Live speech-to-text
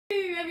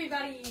Hey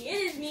everybody,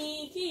 it is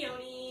me,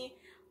 Keone,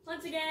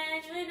 once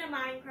again in a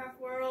Minecraft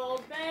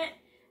world, but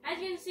as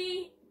you can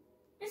see,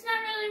 it's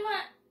not really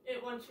what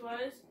it once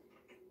was.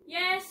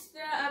 Yes, the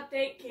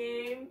update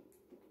came,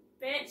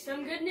 but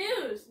some good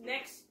news.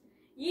 Next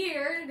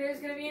year, there's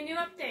going to be a new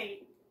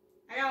update.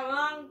 I got a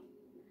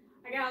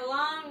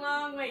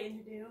long waiting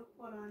to do.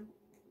 Hold on.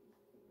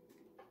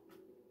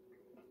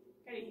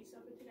 Gotta eat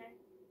something today.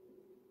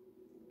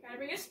 Gotta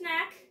bring a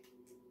snack.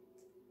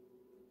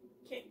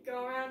 Can't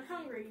go around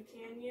hungry,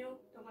 can you?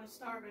 Don't want to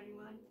starve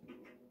anyone.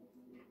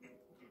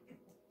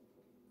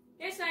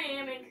 Yes, I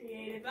am in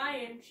creative. I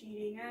am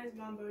cheating, as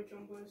Mambo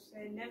Jumbo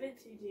said, never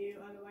to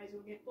do, otherwise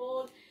we'll get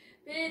bold.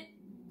 But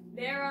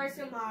there are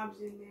some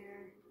mobs in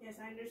there. Yes,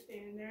 I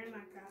understand. They're in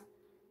Minecraft.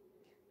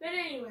 But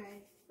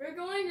anyway, we're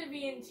going to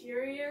be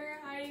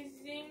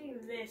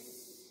interiorizing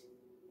this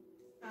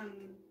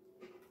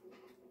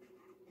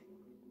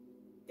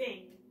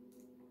thing.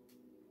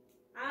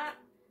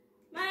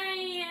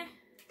 My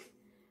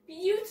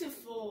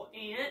beautiful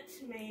aunt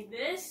made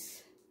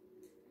this,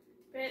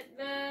 but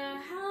the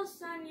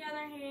house, on the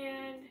other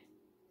hand,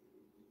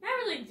 not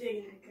really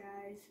digging it,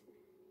 guys.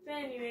 But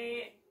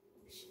anyway,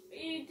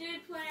 you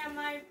did play on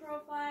my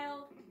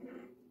profile.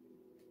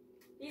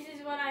 This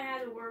is what I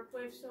had to work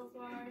with so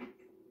far.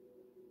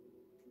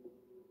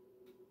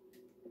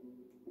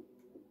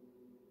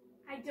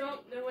 I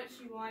don't know what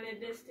she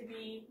wanted this to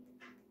be,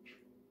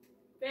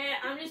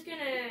 but I'm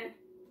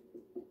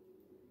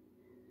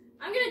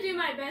gonna do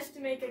my best to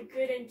make a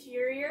good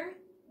interior.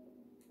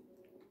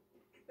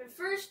 But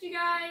first, you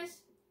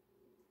guys,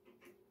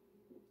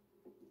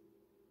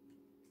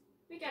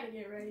 we gotta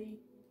get ready.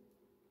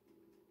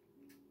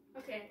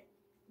 Okay,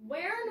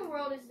 where in the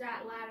world is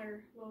that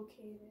ladder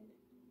located?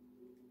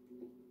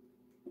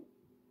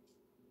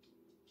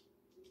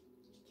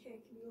 Okay,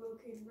 it can be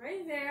located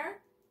right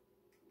there,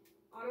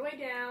 all the way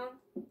down.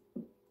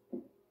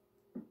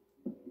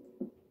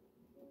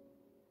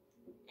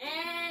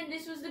 And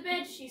this was the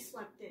bed she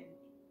slept in.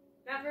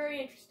 Not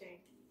very interesting.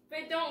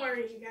 But don't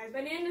worry, you guys.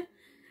 By the end of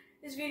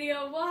this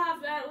video, we'll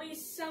have at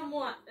least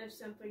somewhat of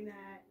something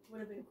that would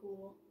have been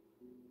cool.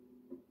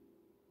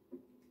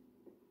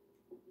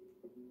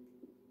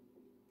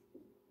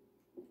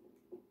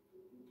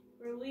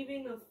 We're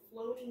leaving the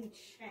floating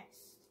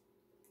chest.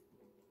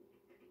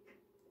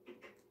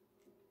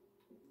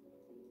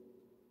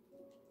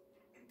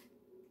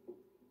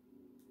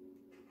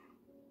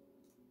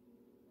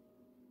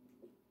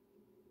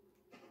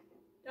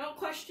 Don't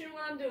question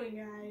what I'm doing,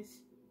 guys.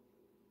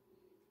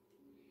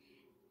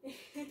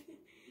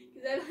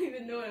 Because I don't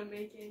even know what I'm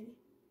making.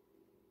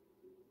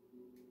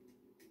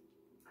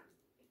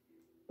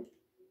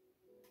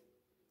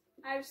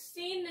 I've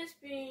seen this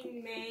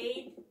being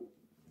made,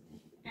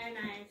 and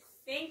I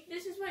think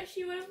this is what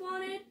she would have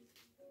wanted.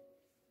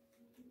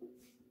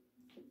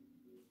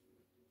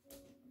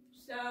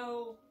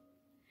 So,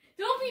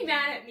 don't be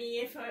mad at me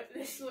if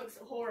this looks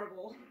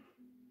horrible.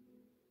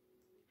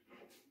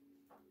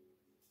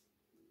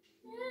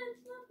 Yeah,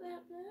 it's not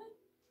that bad.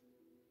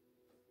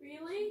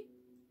 Really?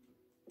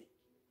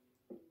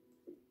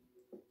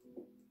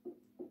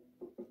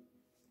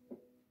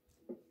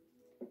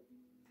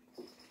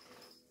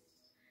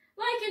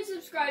 Like and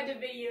subscribe to the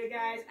video,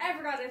 guys. I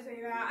forgot to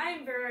say that. I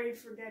am very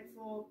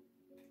forgetful.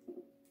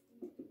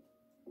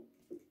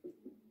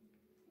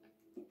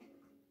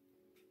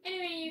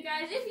 Anyway, you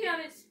guys, if you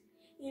haven't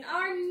seen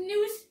our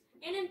newest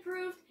and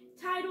improved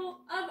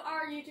title of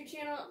our YouTube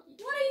channel,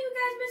 what are you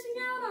guys missing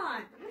out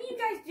on? What are you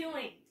guys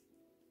doing?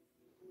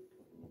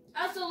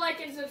 Also,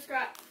 like and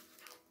subscribe.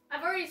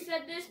 I've already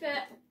said this,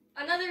 but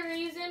another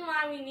reason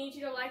why we need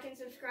you to like and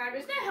subscribe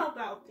is to help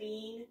out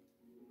Bean.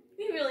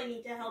 We really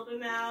need to help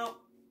him out.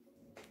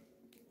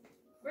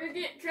 We're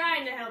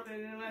trying to help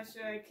him the best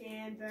I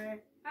can,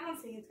 but I don't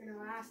think it's going to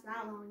last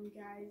that long, you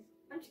guys.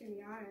 I'm just going to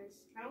be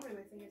honest. I don't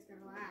really think it's going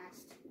to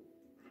last.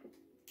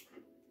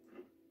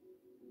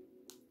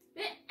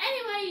 But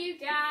anyway, you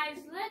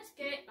guys, let's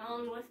get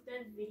on with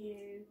the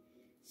video.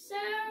 So,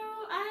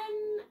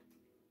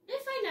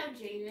 if I know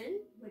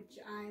Jaden, which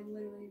I'm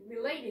literally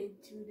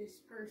related to this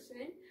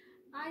person,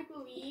 I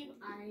believe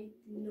I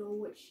know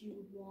what she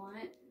would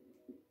want.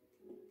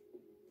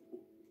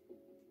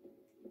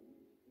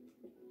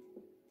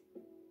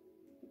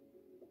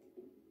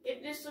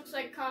 If this looks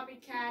like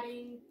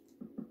copycatting,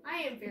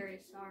 I am very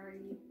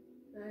sorry,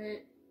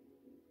 but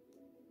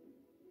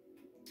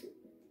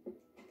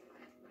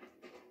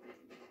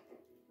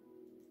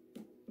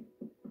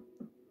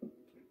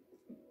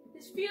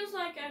this feels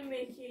like I'm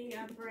making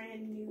a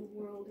brand new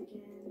world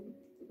again.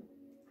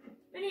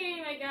 But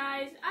anyway,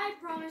 guys, I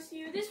promise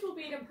you this will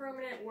be the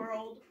permanent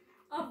world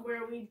of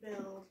where we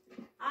build.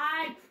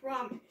 I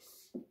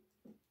promise.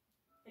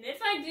 And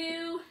if I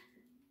do,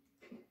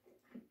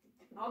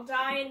 I'll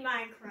die in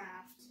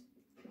Minecraft.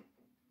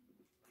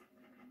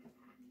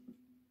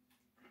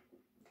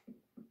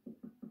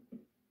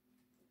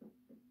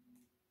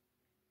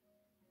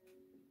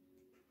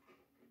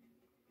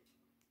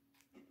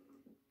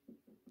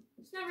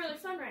 It's not really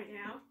fun right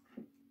now.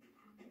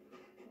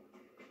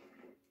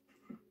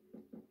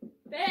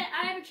 But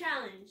a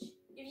challenge.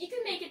 If you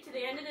can make it to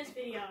the end of this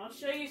video, I'll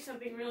show you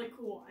something really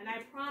cool, and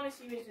I promise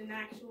you it's an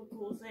actual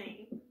cool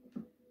thing.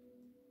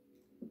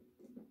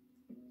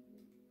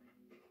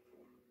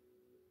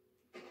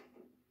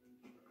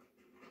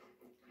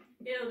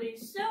 It'll be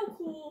so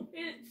cool,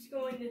 it's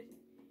going to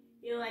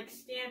be like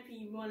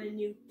Stampy won a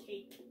new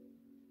cake.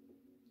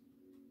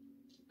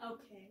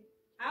 Okay,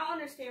 I don't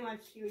understand why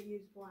she would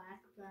use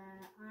black, but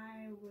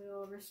I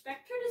will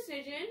respect her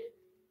decision.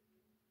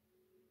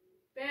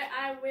 But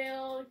I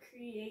will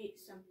create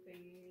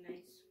something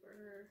nice for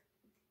her.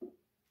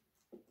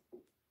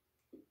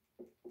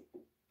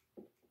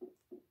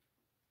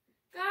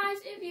 Guys,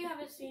 if you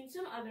haven't seen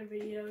some other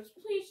videos,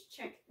 please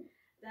check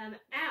them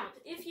out.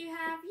 If you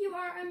have, you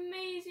are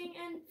amazing,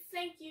 and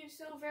thank you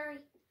so very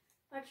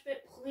much.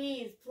 But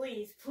please,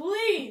 please,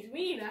 please,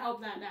 we need to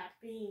help that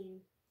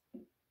bean.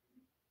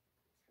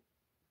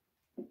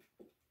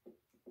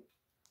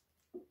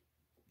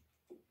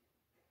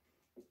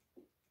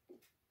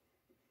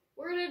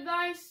 Word of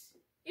advice,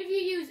 if you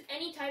use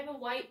any type of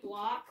white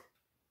block,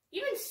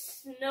 even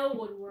snow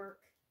would work.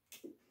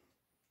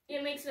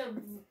 It makes a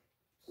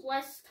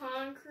less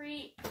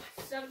concrete,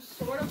 some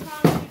sort of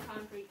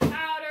concrete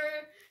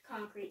powder,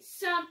 concrete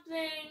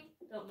something.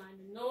 Don't mind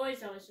the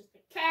noise, that was just a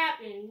cat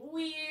being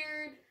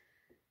weird.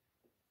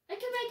 It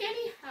can make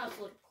any house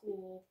look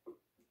cool.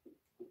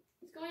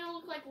 It's going to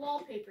look like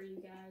wallpaper,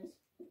 you guys.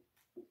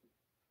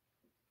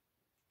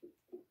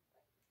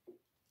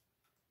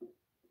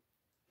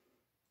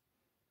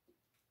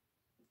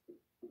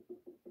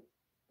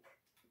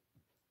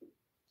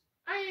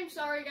 I am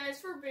sorry, guys,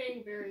 for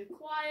being very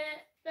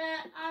quiet,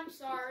 but I'm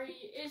sorry,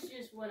 it's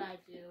just what I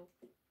do.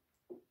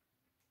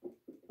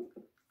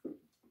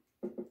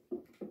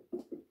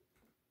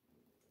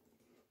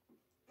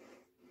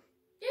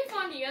 If,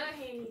 on the other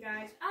hand, you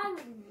guys, I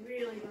would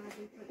really like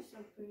to put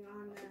something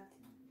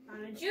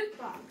on a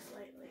jukebox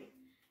lately.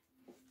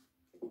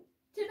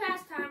 To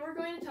pass time, we're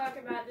going to talk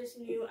about this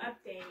new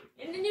update.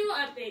 In the new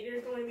update,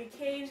 there's going to be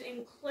caves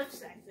and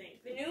cliffs, I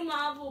think. The new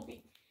mob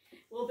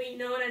will be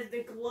known as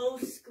the glow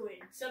squid,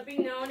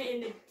 something known in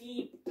the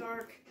deep,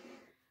 dark,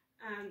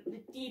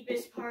 the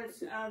deepest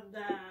parts of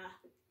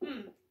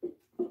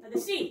the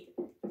sea.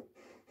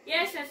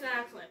 Yes, that's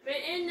not a clip, but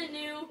in the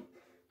new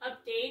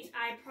updates,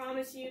 I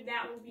promise you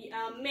that will be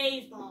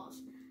amazeballs.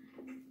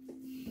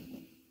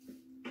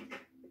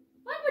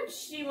 What would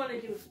she want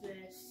to do with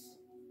this?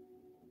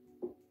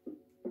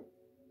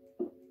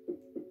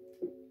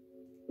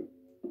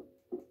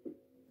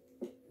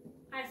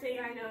 I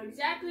think I know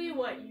exactly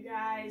what, you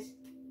guys.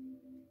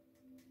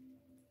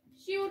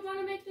 She would want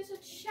to make this a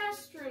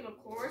chest room,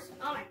 of course.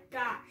 Oh my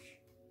gosh.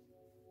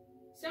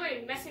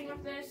 Somebody messing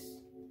with this?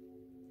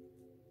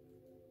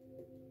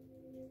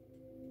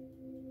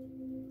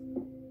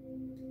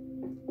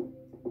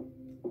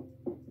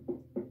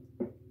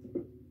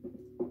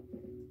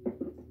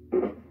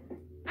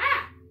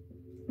 Ah!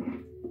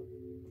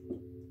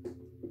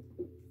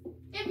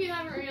 If you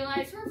haven't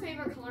realized, her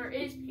favorite color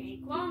is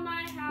pink. Well,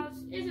 my house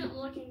isn't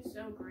looking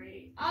so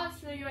great. I'll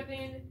show you at the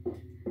end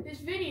of this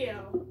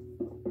video.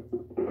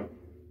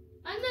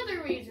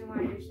 Another reason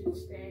why you should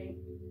stay.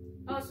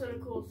 Also, the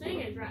cool thing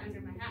is right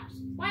under my house.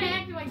 Why the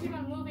heck do I keep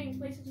on moving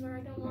places where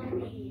I don't want to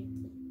be?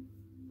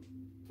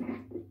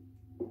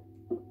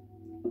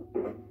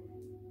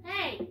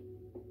 Hey!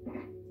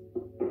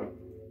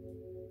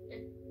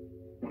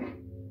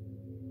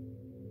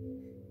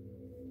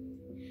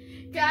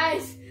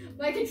 Guys,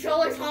 my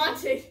controller's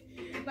haunted.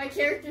 My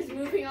character's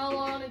moving all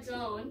on its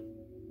own.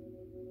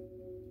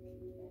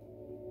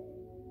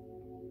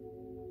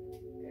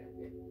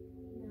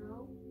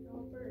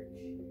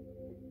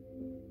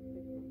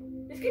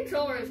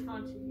 Controller is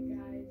haunted, you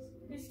guys.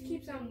 This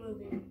keeps on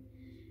moving.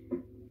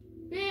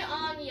 But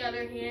on the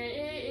other hand,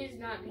 it is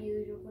not the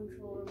usual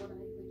controller what I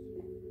would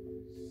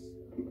use.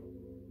 So,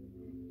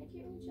 I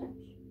can't really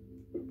judge.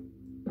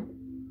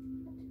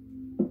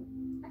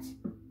 What?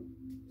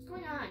 What's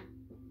going on?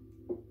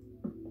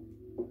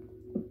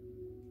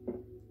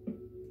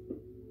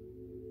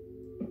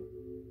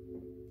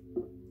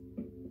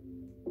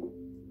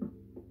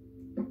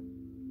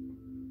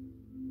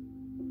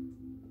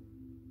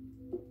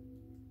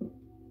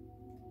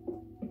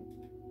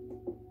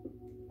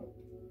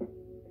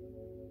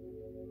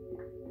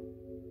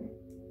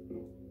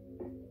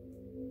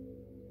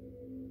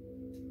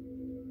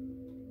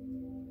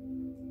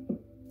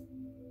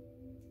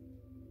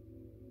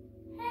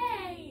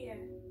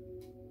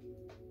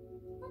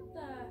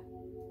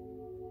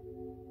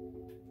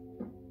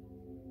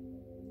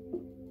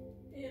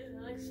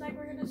 Looks like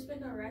we're gonna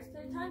spend the rest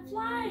of the time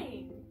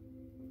flying.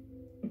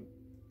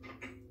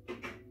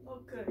 Oh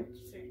good,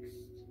 it's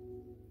fixed.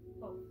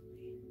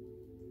 Hopefully.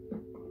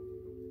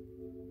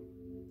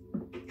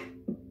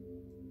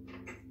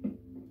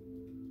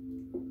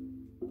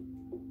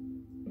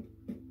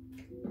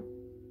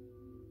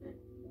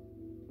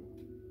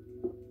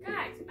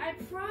 Guys, I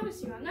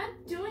promise you, I'm not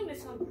doing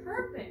this on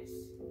purpose.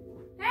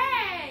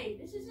 Hey,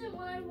 this isn't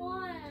what I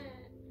want.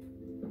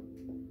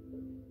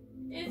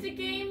 Is the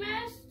game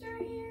master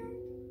here?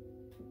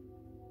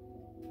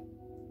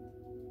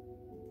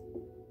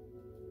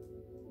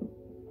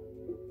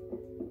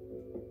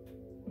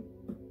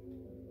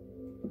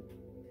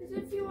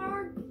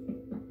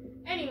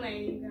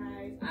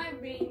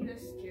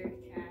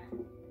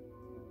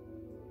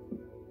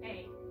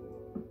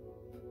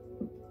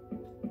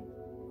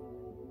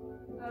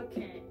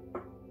 Okay.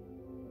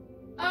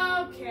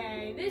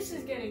 Okay, this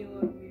is getting a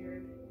little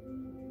weird.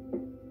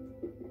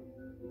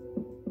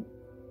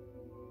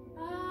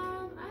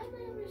 I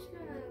think I'm just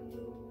gonna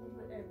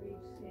move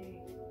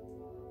everything.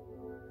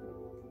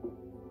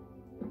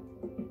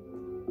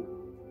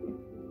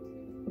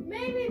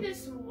 Maybe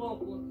this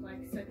won't look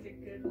like such a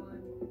good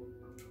one.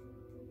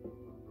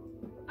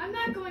 I'm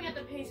not going at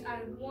the pace I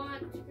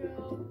want to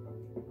go.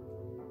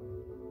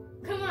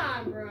 Come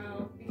on,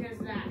 bro, because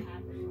that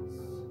happens.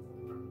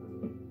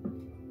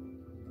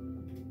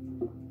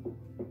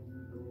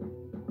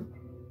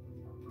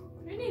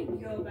 I need to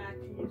go back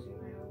to using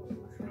my old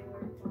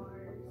controller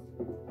bars.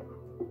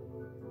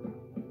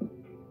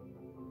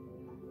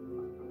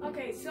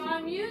 Okay, so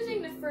I'm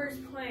using the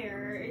first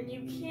player, and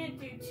you can't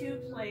do 2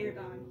 players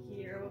on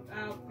here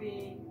without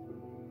being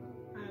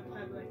on a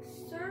public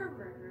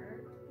server.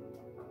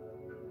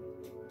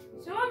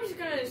 So I'm just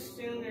gonna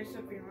assume there's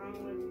something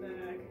wrong with the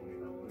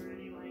controller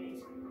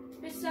anyways.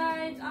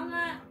 Besides,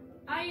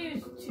 I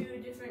use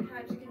 2 different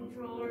types of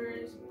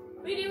controllers.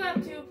 We do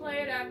have 2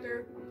 players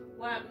after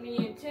what me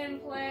and Tim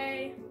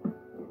play.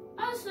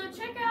 Also,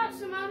 check out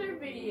some other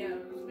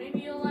videos. Maybe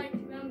you'll like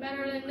them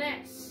better than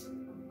this.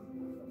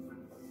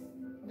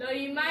 Though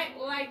you might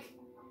like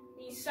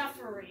me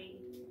suffering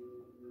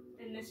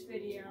in this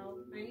video.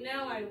 I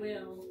know I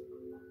will.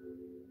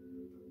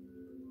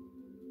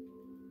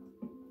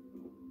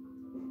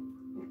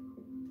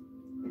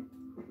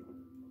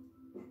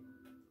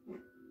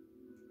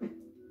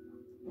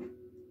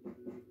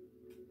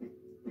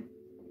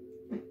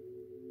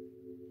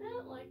 I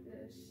don't like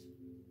this.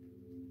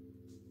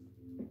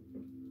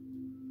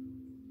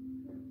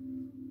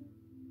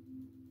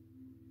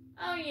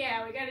 Oh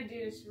yeah, we gotta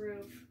do this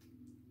roof.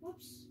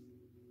 Whoops.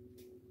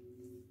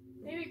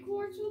 Maybe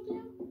quartz will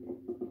do?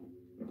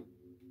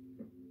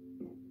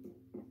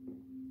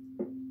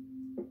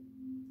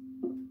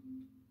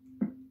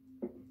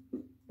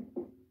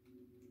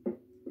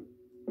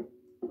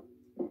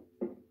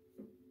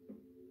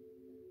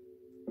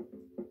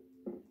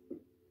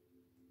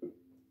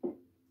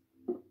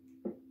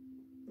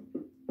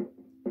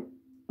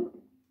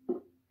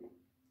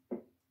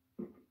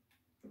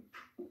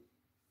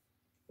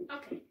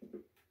 Okay.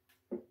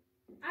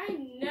 I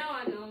know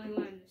I'm the only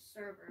one in the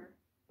server.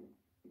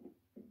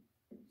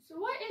 So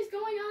what is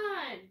going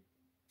on?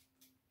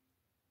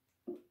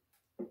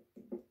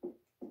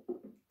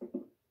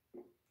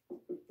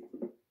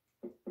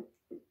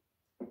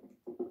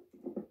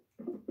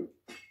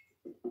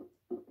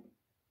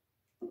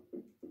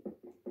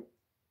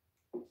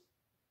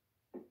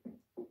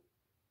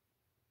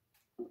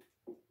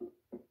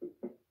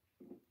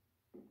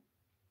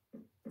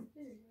 This is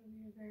going to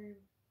be a very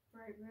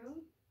bright room.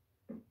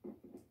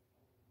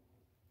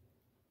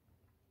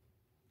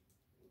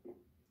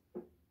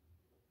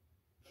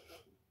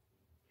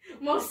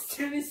 Most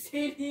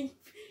devastating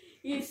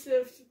piece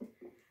of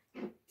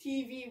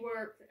TV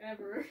work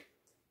ever.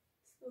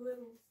 It's a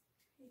little.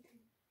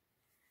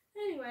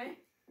 Anyway.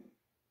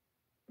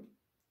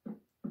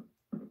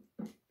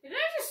 Did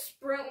I just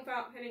sprint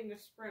without hitting the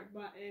sprint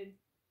button?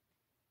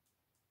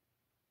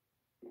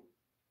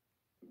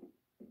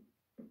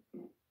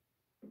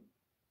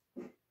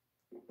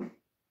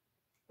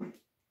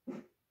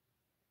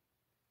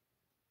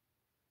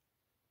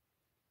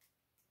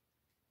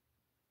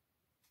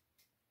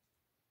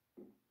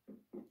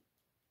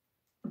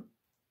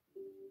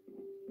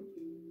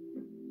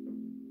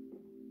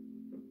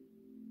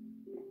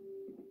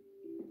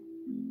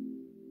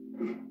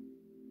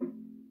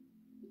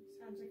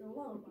 Sounds like a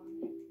lullaby.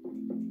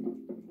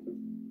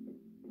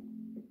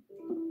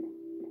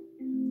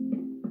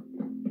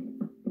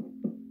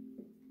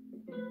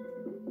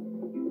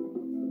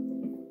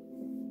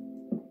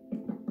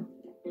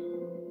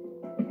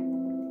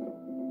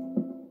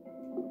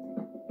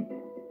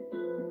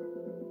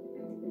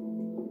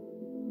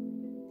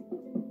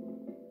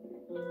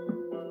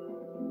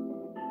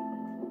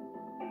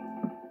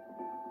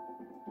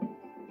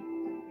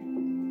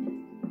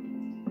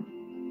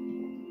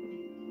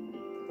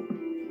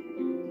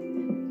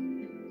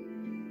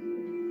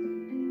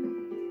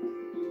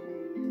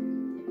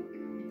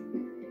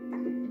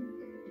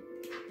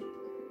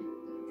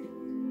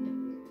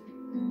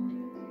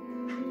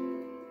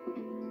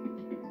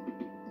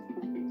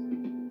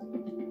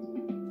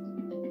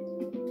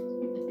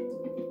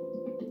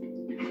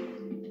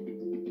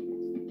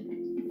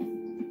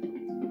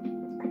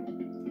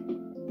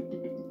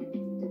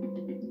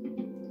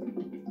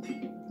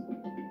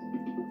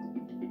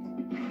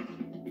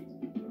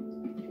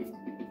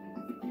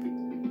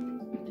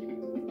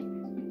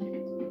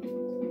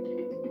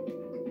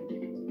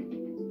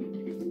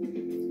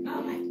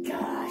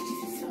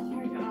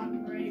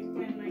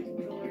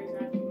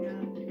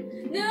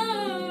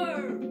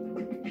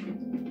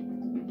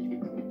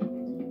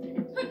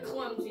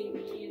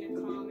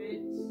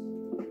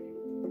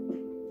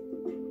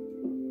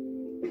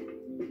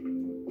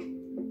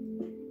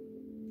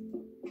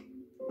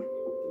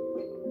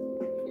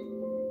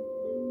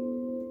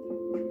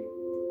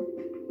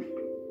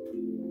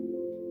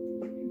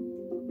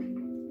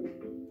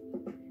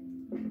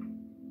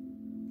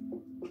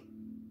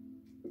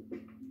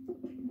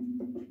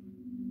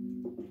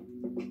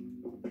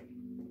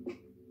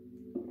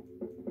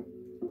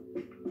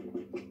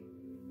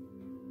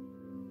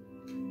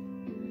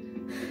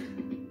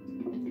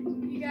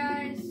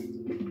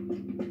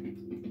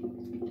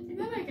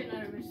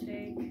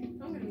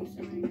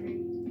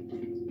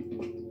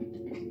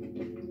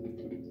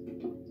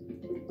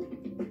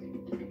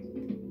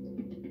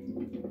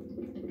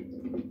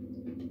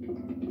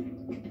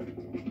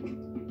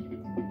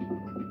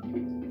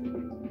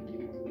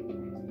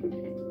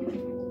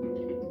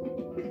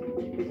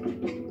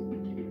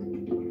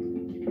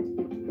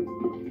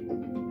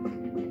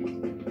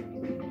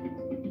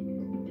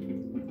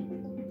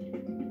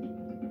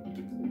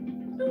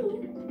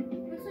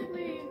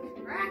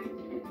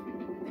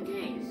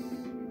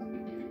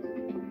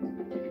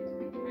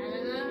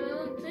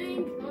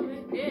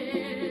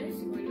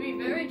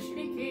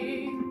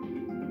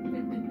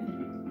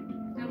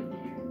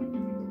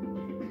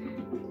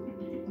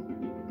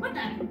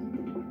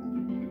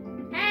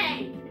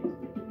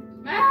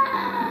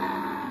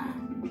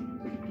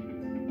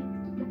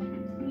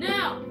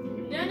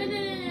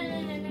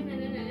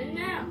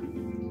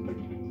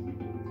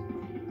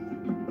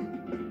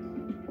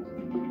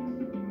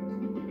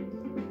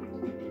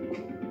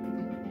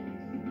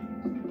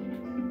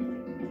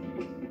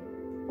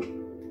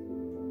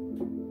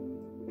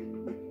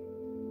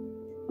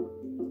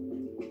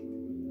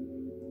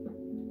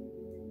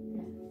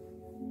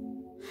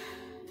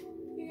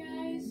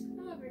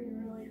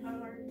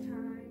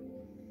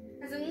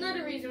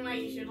 reason why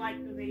you should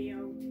like the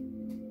video.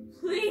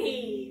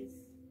 Please.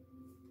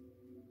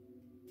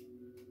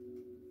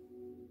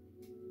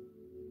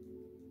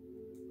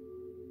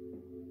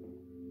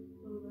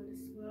 Move at a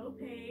slow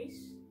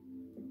pace.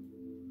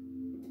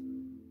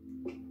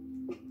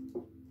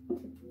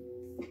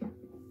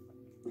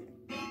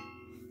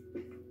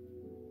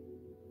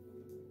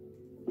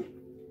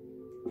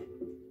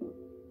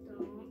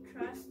 Don't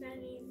trust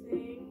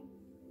anything.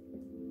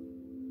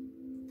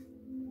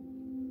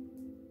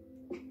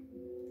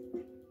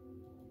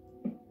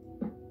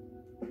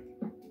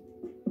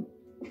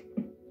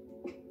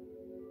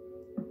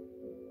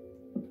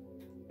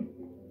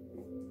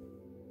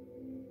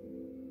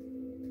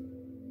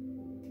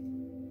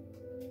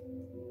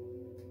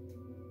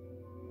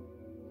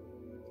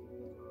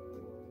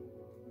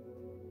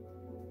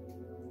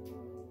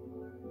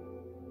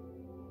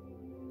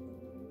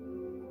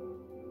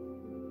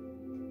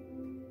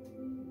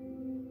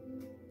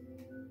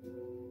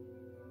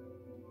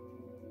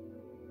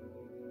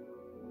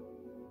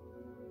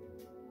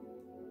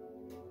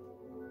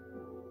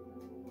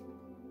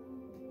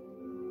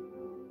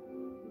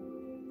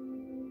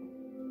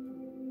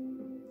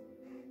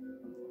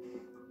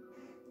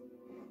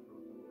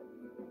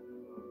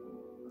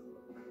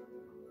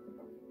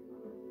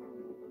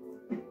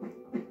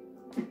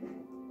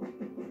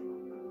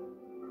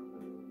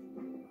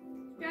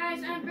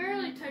 Guys, I'm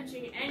barely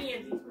touching any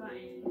of these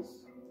buttons.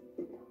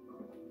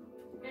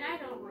 And I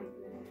don't like that.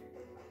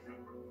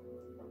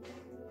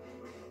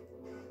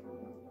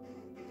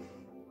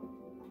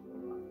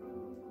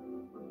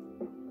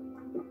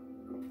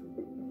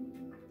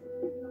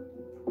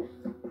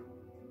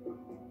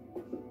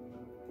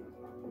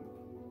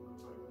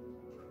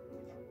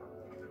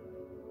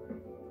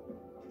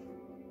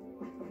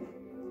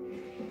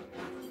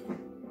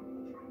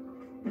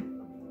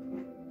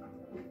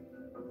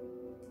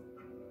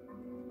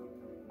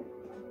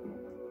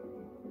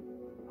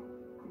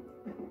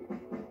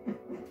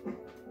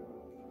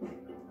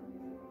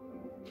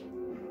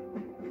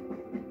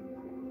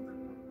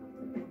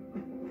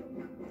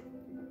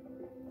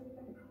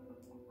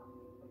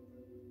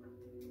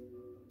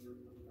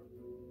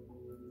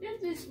 If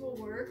this will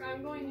work,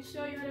 I'm going to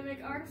show you how to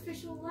make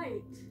artificial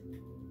light.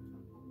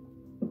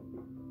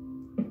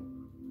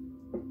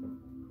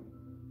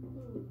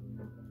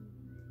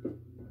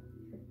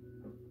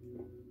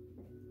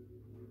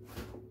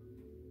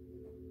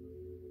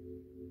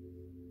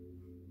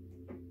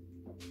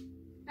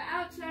 The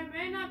outside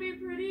may not be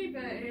pretty,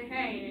 but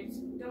hey, it's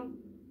don't.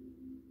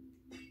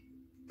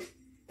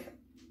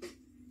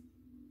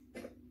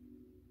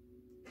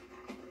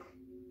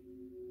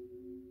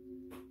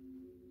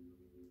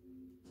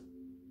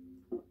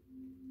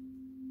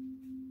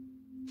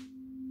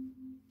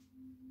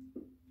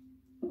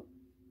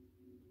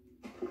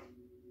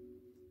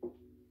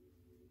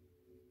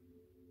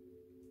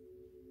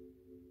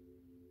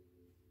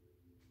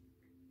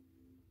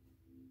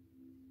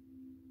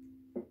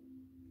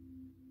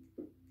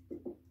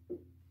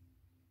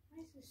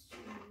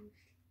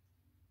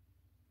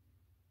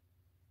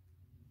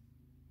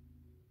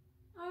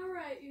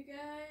 Alright, you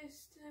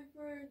guys, time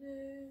for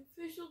the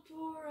official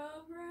tour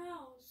of her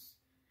house.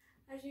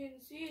 As you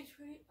can see, it's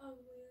pretty ugly in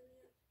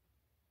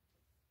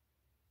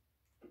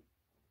it.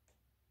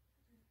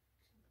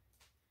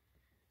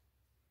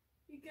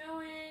 You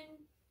go in,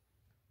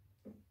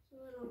 it's a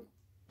little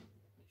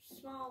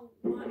small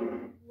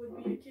one would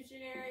be a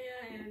kitchen area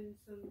and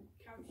some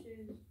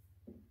couches.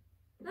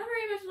 Not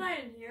very much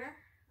light in here,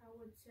 I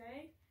would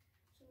say.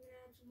 So I'm gonna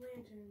add some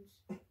lanterns.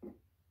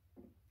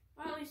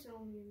 Well, at least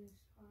only in this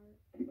part.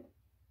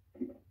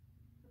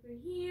 Up in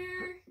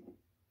here,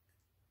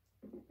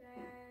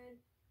 bed.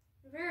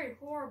 A very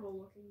horrible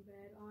looking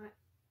bed on it.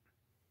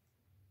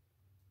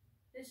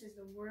 This is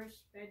the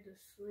worst bed to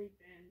sleep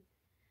in.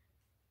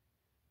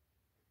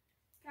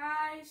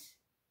 Guys,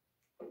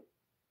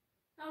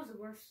 that was the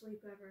worst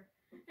sleep ever.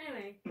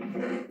 Anyway,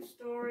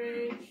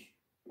 storage.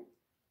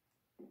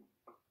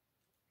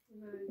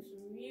 Some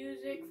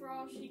music for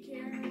all she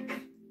cares.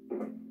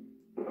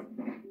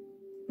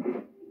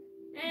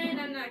 And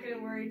I'm not going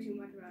to worry too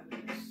much about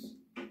this.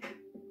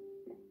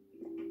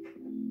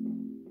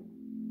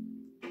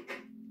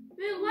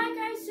 But like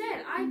I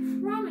said, I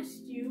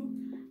promised you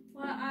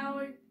I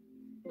would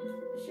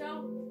show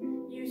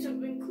you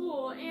something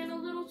cool and a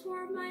little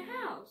tour of my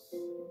house.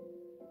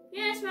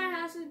 Yes, my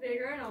house is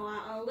bigger and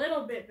a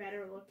little bit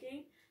better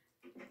looking.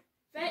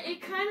 But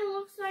it kind of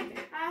looks like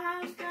a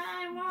house that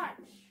I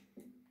watch.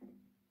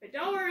 But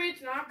don't worry,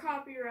 it's not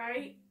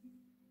copyright.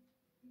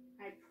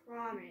 I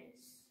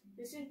promise.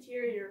 This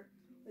interior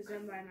was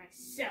done by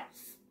myself.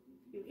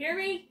 You hear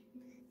me?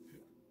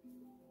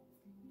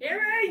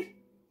 Hear me?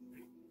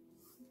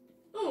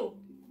 Ooh.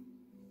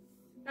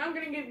 Now I'm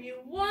going to give you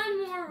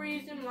one more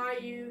reason why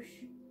you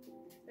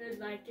should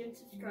like and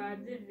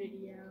subscribe to the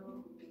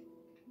video.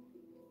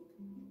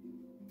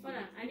 Hold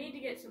on, I need to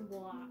get some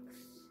blocks.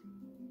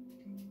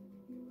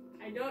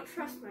 I don't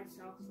trust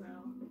myself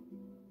though.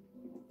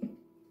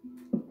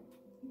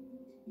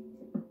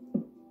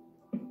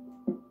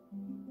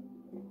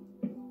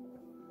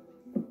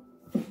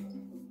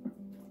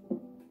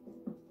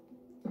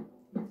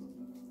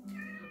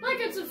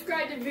 and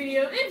subscribe to the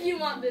video if you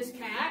want this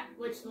cat,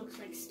 which looks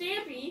like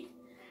Stampy,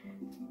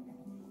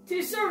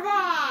 to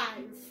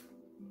survive.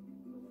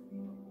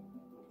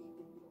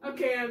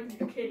 Okay, I'm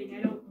kidding.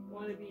 I don't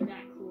want to be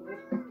that cool.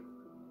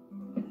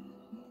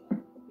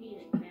 Beat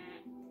it,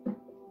 cat. I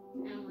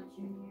don't want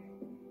you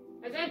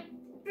here. I said,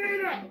 beat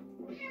it!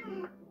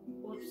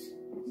 Whoops.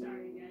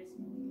 Sorry, guys.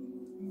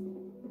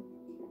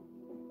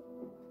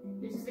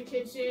 This is the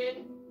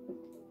kitchen.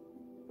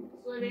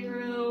 Living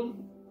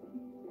room.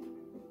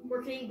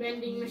 Working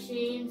vending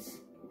machines,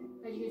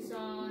 as you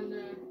saw in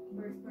the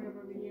first part of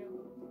our video.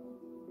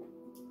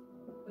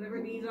 Whatever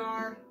these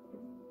are.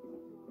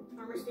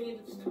 Armor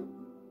stands of stuff.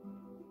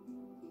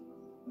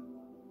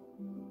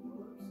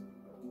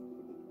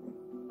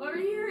 Over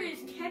here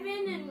is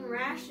Kevin and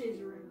Rash's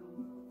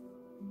room.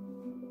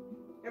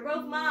 They're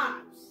both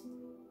mobs.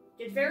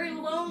 Get very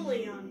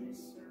lonely on this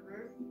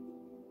server.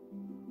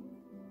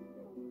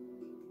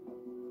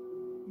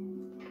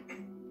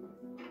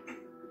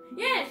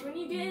 Yes, when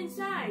you get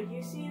inside,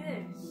 you see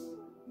this.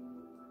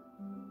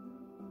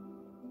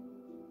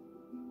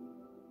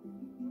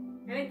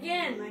 And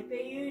again, like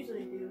they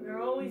usually do,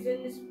 they're always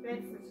in this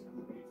bed for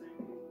some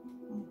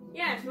reason.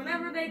 Yes,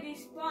 whenever they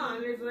despawn,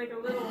 there's like a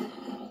little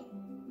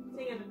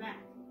thing in the back.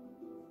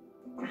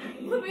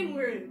 Living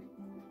rude.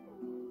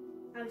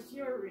 As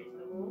you're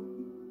reasonable.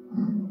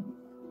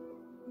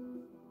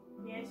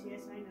 Yes,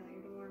 I know,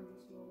 you're the more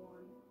reasonable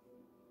one.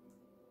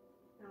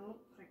 I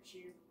won't punch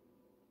you.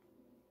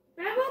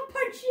 But I won't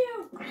punch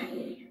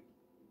you!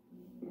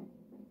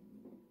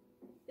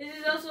 This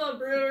is also a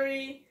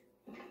brewery.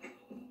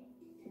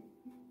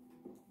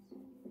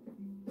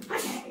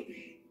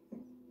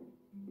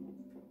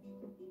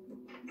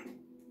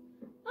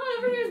 Oh,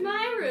 over here's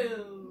my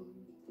room.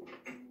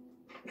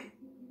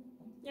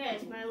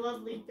 Yes, my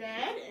lovely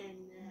bed and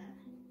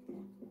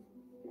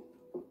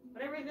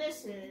whatever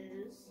this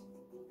is.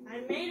 I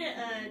made it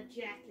a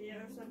jacket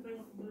or something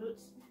with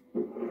boots.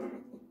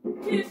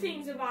 2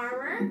 things of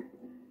armor.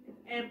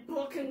 A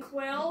book and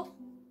quill.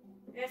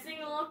 And a thing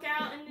to look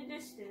out in the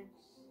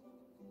distance.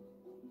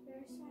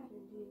 Very sad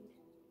indeed.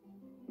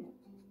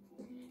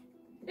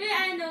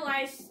 And the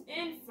last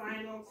and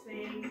final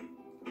thing.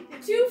 The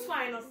 2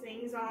 final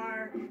things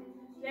are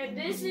that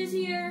this is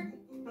here.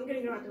 I'm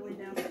gonna go out the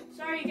window.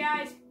 Sorry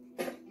guys.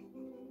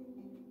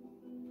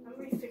 I'm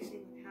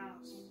refixing my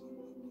house.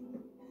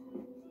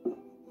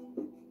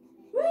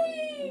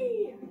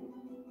 Whee!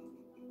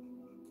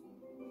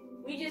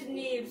 We just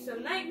need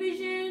some night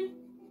vision.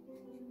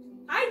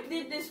 I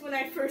did this when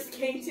I first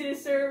came to the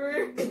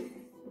server,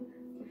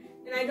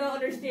 and I don't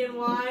understand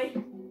why.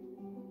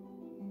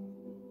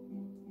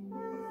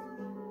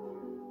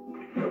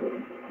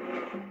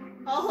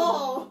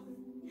 Oh,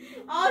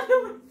 all the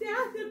way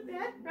down the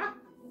bedrock.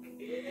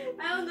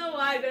 I don't know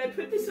why, but I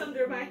put this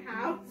under my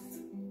house.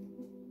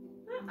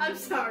 I'm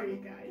sorry,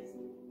 guys.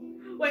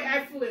 Wait,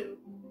 I flew.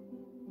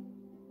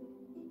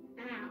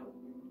 Ow.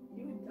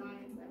 You would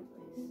die in that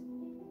place.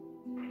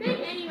 But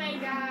anyway,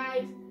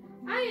 guys.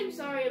 I am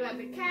sorry about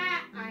the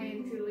cat. I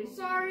am truly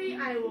sorry.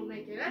 I will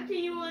make it up to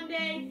you one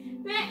day.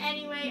 But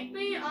anyway,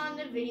 be on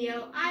the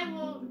video. I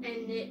will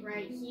end it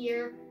right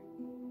here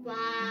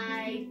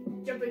by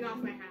jumping off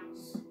my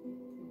house.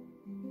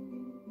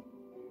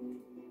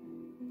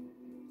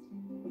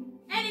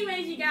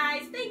 Anyways, you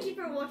guys, thank you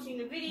for watching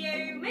the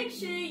video. Make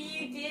sure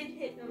you did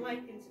hit the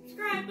like and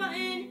subscribe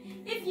button.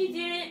 If you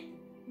didn't,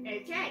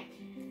 okay.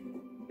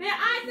 But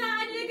I thought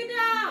I did a good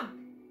job.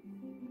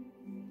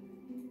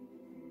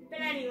 But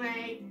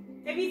anyway,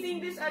 if you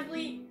think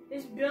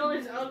this build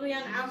is ugly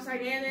on the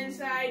outside and the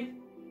inside,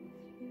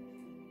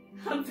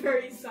 I'm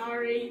very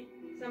sorry.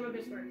 Some of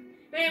it's work.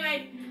 But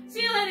anyway,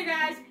 see you later,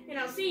 guys, and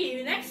I'll see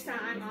you next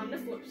time on the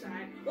flip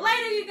side.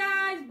 Later, you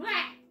guys.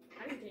 Bye.